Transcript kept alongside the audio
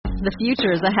The future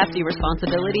is a hefty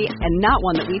responsibility and not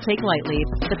one that we take lightly.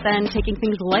 But then taking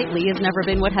things lightly has never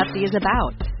been what Hefty is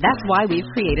about. That's why we've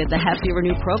created the Hefty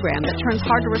Renew program that turns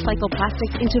hard-to-recycle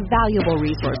plastics into valuable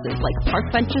resources like park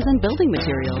benches and building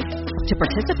materials. To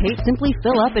participate, simply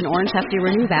fill up an orange Hefty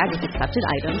Renew bag with accepted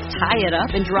items, tie it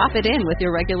up, and drop it in with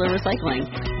your regular recycling.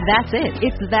 That's it.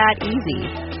 It's that easy.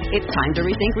 It's time to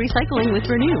rethink recycling with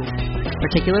Renew.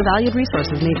 Particular valued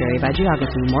resources may vary by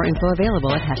geography. More info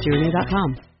available at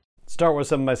heftyrenew.com. Star Wars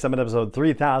 7x7 episode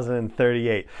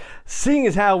 3038. Seeing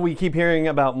as how we keep hearing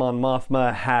about Mon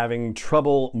Mothma having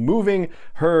trouble moving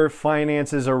her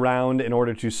finances around in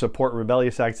order to support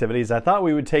rebellious activities, I thought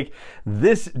we would take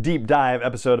this deep dive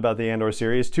episode about the Andor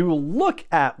series to look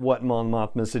at what Mon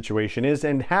Mothma's situation is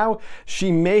and how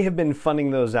she may have been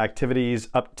funding those activities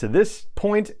up to this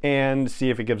point, and see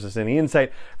if it gives us any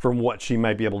insight for what she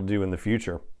might be able to do in the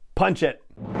future. Punch it!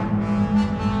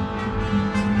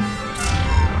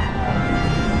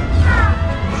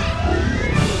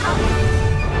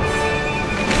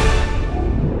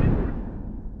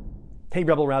 Hey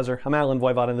Rebel Rouser, I'm Alan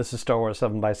Voivod and this is Star Wars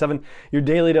 7x7, your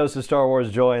daily dose of Star Wars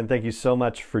joy, and thank you so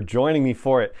much for joining me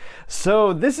for it.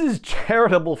 So this is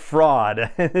charitable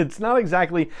fraud. It's not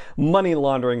exactly money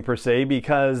laundering per se,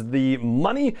 because the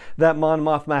money that Mon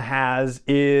Mothma has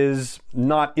is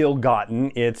not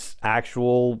ill-gotten. It's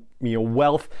actual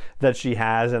wealth that she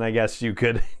has, and I guess you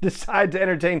could decide to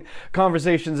entertain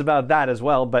conversations about that as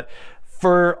well, but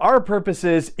for our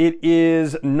purposes, it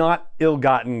is not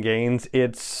ill-gotten gains.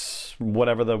 It's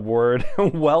whatever the word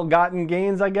well-gotten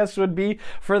gains, I guess, would be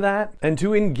for that. And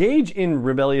to engage in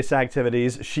rebellious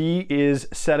activities, she is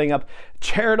setting up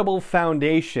charitable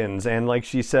foundations. And like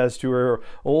she says to her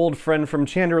old friend from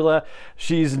Chandrila,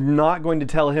 she's not going to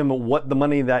tell him what the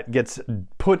money that gets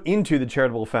put into the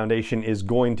charitable foundation is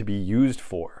going to be used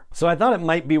for. So I thought it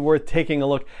might be worth taking a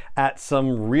look at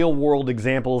some real-world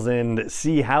examples and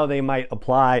see how they might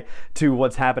apply to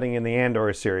what's happening in the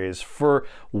Andor series. For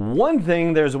one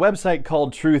thing, there's a website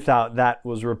called Truthout that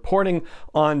was reporting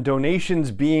on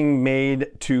donations being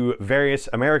made to various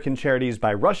American charities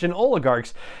by Russian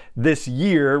oligarchs this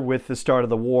year with the start of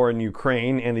the war in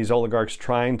Ukraine, and these oligarchs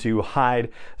trying to hide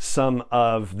some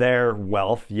of their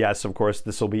wealth. Yes, of course,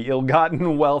 this will be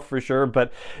ill-gotten wealth for sure,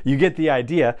 but you get the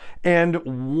idea. And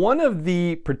one of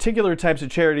the particular types of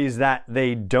charities that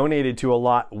they donated to a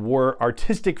lot were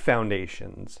artistic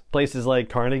foundations. Places like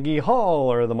Carnegie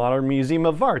Hall or the Modern Museum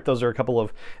of Art. Those are a couple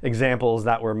of examples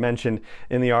that were mentioned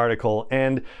in the article.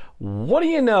 And what do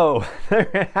you know?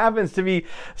 There happens to be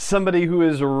somebody who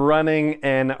is running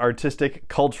an artistic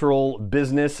cultural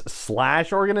business /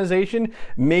 organization,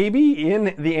 maybe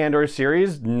in the Andor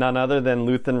series, none other than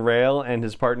Luthen Rael and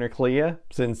his partner Clea,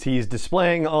 since he's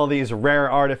displaying all these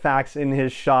rare artifacts in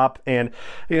his shop. And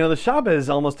the shop is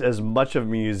almost as much of a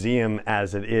museum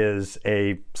as it is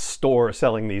a store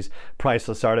selling these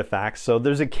priceless artifacts. So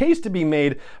there's a case to be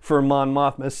made for Mon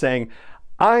Mothma saying,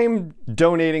 I'm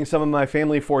donating some of my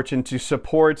family fortune to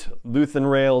support Luthen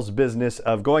Rael's business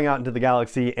of going out into the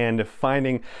galaxy and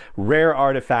finding rare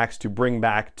artifacts to bring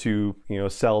back to,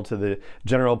 sell to the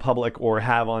general public or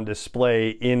have on display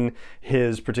in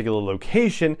his particular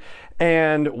location.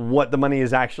 And what the money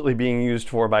is actually being used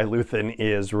for by Luthen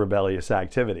is rebellious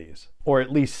activities. Or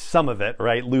at least some of it,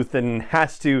 right? Luthen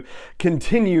has to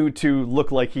continue to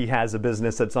look like he has a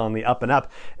business that's on the up and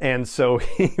up. And so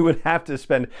he would have to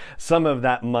spend some of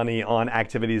that money on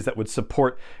activities that would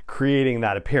support creating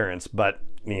that appearance. But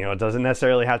it doesn't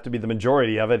necessarily have to be the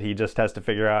majority of it. He just has to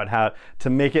figure out how to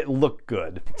make it look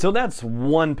good. So that's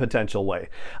one potential way.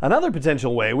 Another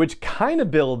potential way, which kind of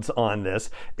builds on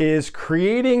this, is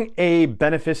creating a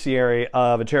beneficiary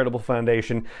of a charitable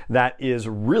foundation that is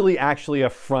really actually a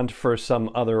front for some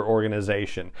other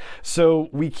organization. So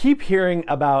we keep hearing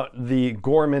about the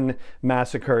Gorman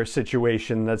massacre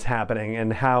situation that's happening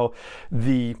and how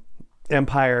the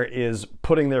Empire is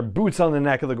putting their boots on the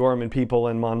neck of the Gorman people,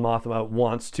 and Mon Mothma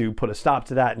wants to put a stop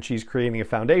to that, and she's creating a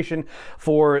foundation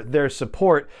for their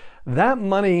support. That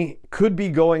money could be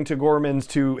going to Gormans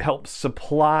to help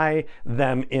supply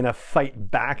them in a fight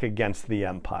back against the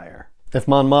Empire. If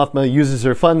Mon Mothma uses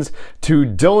her funds to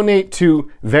donate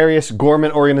to various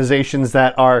Gorman organizations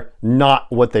that are not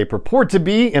what they purport to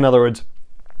be, in other words,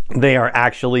 they are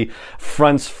actually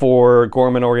fronts for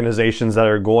Gorman organizations that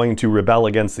are going to rebel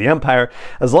against the Empire.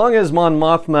 As long as Mon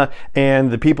Mothma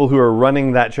and the people who are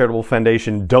running that charitable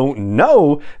foundation don't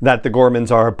know that the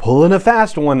Gormans are pulling a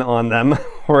fast one on them,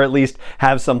 or at least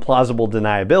have some plausible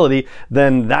deniability,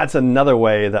 then that's another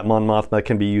way that Mon Mothma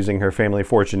can be using her family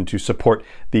fortune to support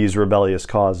these rebellious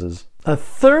causes. A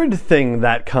third thing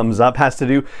that comes up has to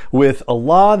do with a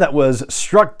law that was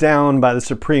struck down by the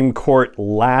Supreme Court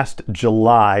last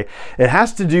July. It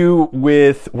has to do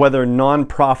with whether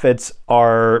nonprofits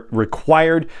are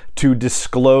required to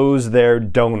disclose their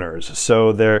donors.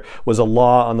 So there was a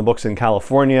law on the books in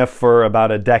California for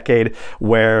about a decade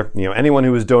where, anyone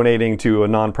who was donating to a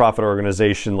nonprofit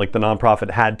organization, like the nonprofit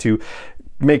had to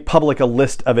make public a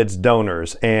list of its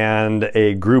donors, and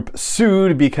a group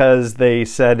sued because they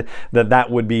said that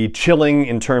that would be chilling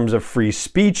in terms of free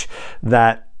speech,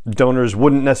 that donors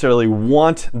wouldn't necessarily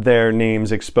want their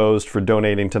names exposed for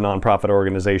donating to nonprofit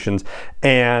organizations,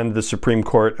 and the Supreme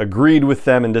Court agreed with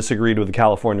them and disagreed with the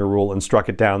California rule and struck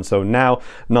it down. So now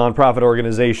nonprofit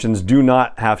organizations do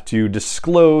not have to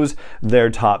disclose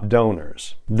their top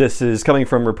donors. This is coming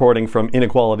from reporting from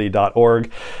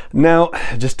inequality.org. Now,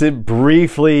 just to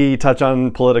briefly touch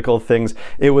on political things,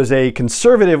 it was a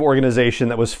conservative organization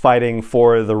that was fighting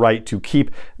for the right to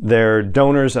keep their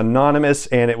donors anonymous,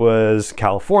 and it was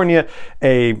California,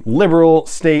 a liberal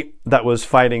state that was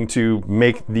fighting to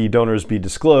make the donors be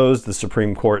disclosed. The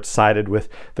Supreme Court sided with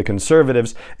the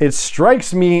conservatives. It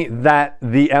strikes me that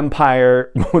the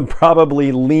empire would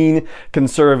probably lean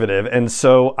conservative, and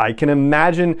so I can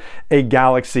imagine a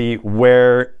galaxy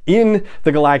where in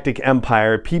the galactic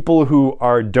empire, people who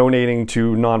are donating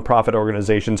to nonprofit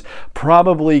organizations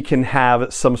probably can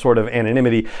have some sort of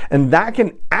anonymity, and that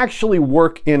can actually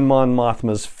work in Mon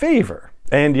Mothma's favor.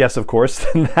 And yes, of course,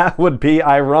 that would be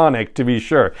ironic, to be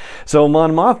sure. So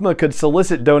Mon Mothma could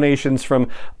solicit donations from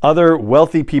other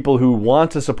wealthy people who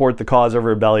want to support the cause of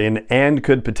rebellion, and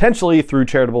could potentially, through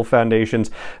charitable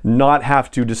foundations, not have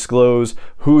to disclose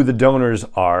who the donors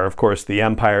are. Of course, the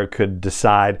Empire could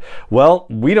decide, well,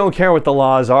 we don't care what the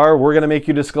laws are, we're going to make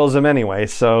you disclose them anyway.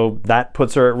 So that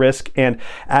puts her at risk. And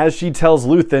as she tells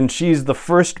Luthen, she's the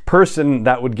first person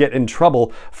that would get in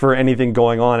trouble for anything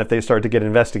going on if they start to get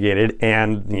investigated. And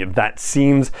that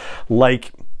seems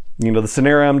like, the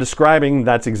scenario I'm describing,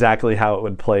 that's exactly how it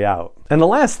would play out. And the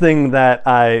last thing that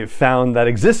I found that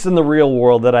exists in the real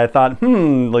world that I thought,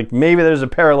 like maybe there's a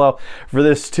parallel for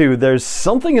this too. There's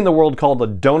something in the world called a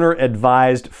donor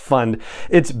advised fund.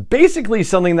 It's basically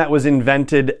something that was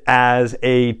invented as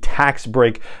a tax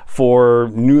break for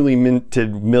newly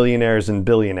minted millionaires and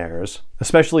billionaires,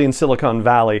 especially in Silicon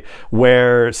Valley,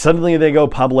 where suddenly they go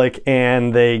public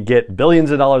and they get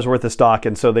billions of dollars worth of stock,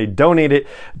 and so they donate it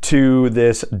to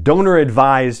this donor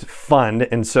advised fund.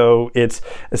 And so it's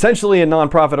essentially a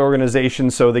nonprofit organization,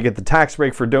 so they get the tax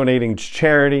break for donating to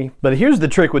charity. But here's the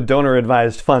trick with donor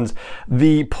advised funds.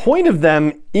 The point of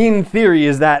them, in theory,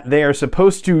 is that they are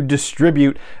supposed to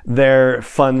distribute their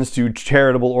funds to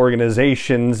charitable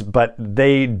organizations, but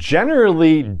they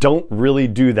generally don't really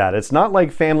do that. It's not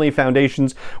like family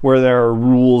foundations where there are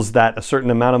rules that a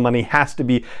certain amount of money has to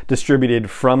be distributed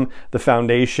from the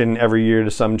foundation every year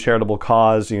to some charitable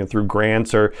cause, through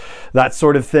grants or that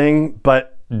sort of thing.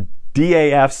 But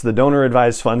DAFs, the donor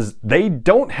advised funds, they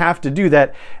don't have to do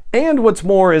that. And what's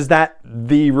more is that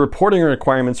the reporting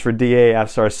requirements for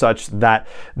DAFs are such that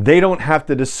they don't have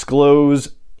to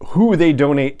disclose who they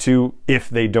donate to if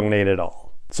they donate at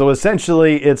all. So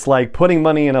essentially, it's like putting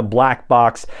money in a black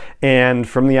box, and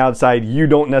from the outside, you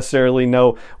don't necessarily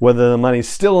know whether the money's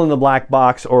still in the black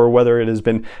box or whether it has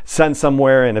been sent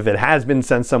somewhere. And if it has been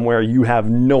sent somewhere, you have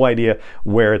no idea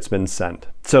where it's been sent.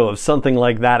 So if something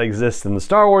like that exists in the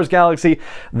Star Wars galaxy,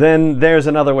 then there's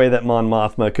another way that Mon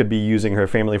Mothma could be using her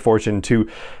family fortune to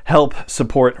help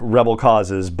support rebel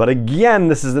causes. But again,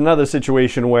 this is another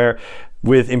situation where,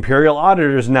 with Imperial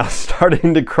auditors now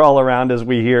starting to crawl around, as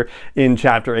we hear in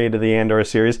Chapter 8 of the Andor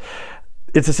series,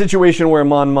 it's a situation where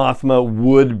Mon Mothma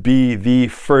would be the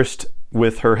first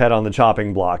with her head on the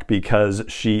chopping block, because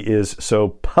she is so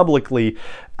publicly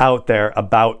out there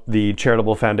about the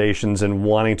charitable foundations and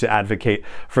wanting to advocate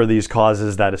for these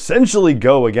causes that essentially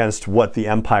go against what the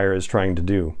Empire is trying to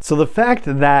do. So the fact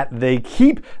that they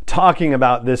keep talking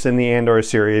about this in the Andor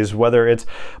series, whether it's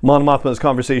Mon Mothma's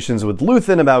conversations with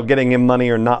Luthen about getting him money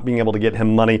or not being able to get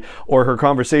him money, or her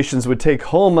conversations with Take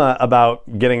Homa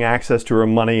about getting access to her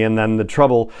money and then the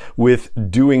trouble with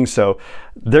doing so,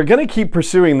 they're going to keep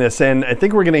pursuing this, and I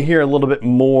think we're going to hear a little bit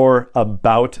more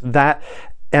about that.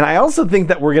 And I also think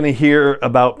that we're going to hear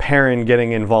about Perrin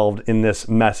getting involved in this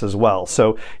mess as well.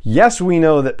 So yes, we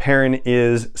know that Perrin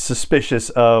is suspicious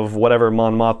of whatever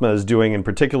Mon Mothma is doing, and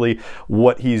particularly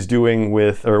what he's doing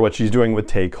with, or what she's doing with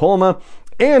Take Homa.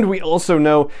 And we also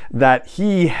know that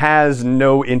he has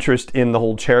no interest in the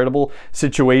whole charitable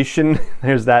situation.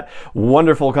 There's that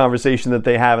wonderful conversation that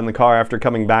they have in the car after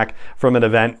coming back from an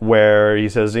event where he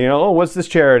says, oh, what's this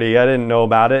charity? I didn't know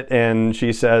about it. And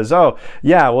she says, oh,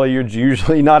 yeah, well, you're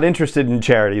usually not interested in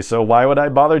charity, so why would I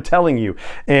bother telling you?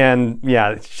 And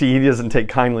yeah, he doesn't take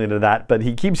kindly to that, but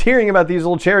he keeps hearing about these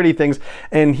little charity things,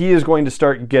 and he is going to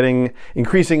start getting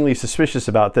increasingly suspicious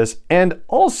about this. And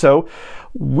also,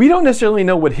 we don't necessarily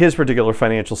know what his particular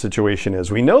financial situation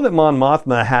is. We know that Mon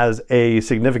Mothma has a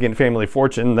significant family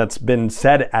fortune. That's been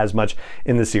said as much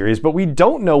in the series, but we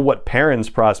don't know what Perrin's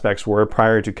prospects were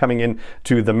prior to coming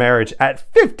into the marriage at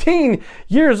 15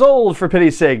 years old, for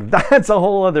pity's sake. That's a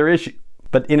whole other issue.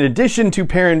 But in addition to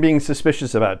Perrin being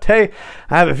suspicious about Tay,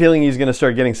 I have a feeling he's going to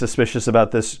start getting suspicious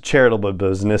about this charitable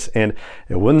business, and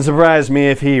it wouldn't surprise me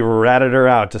if he ratted her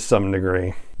out to some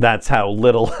degree. That's how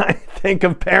little I think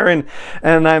of Perrin,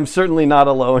 and I'm certainly not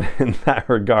alone in that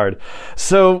regard.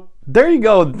 So there you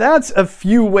go. That's a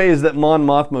few ways that Mon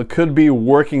Mothma could be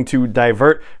working to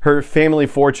divert her family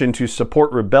fortune to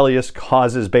support rebellious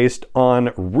causes based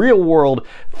on real-world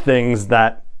things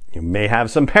that you may have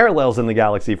some parallels in the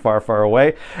galaxy far, far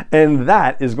away. And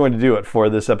that is going to do it for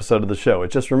this episode of the show.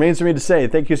 It just remains for me to say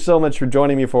thank you so much for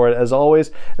joining me for it, as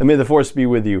always, and may the Force be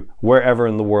with you wherever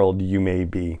in the world you may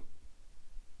be.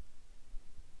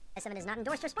 S7 is not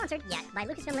endorsed or sponsored yet by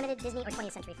Lucasfilm Limited, Disney, or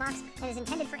 20th Century Fox, and is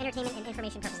intended for entertainment and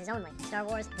information purposes only. Star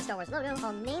Wars, the Star Wars logo,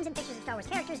 all names and pictures of Star Wars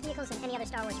characters, vehicles, and any other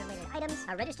Star Wars related items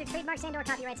are registered trademarks and/or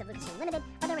copyrights of Lucasfilm Limited,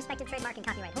 or their respective trademark and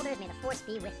copyright holders. May the Force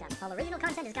be with them. All original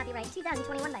content is copyright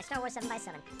 2021 by Star Wars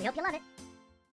 7x7. We hope you love it.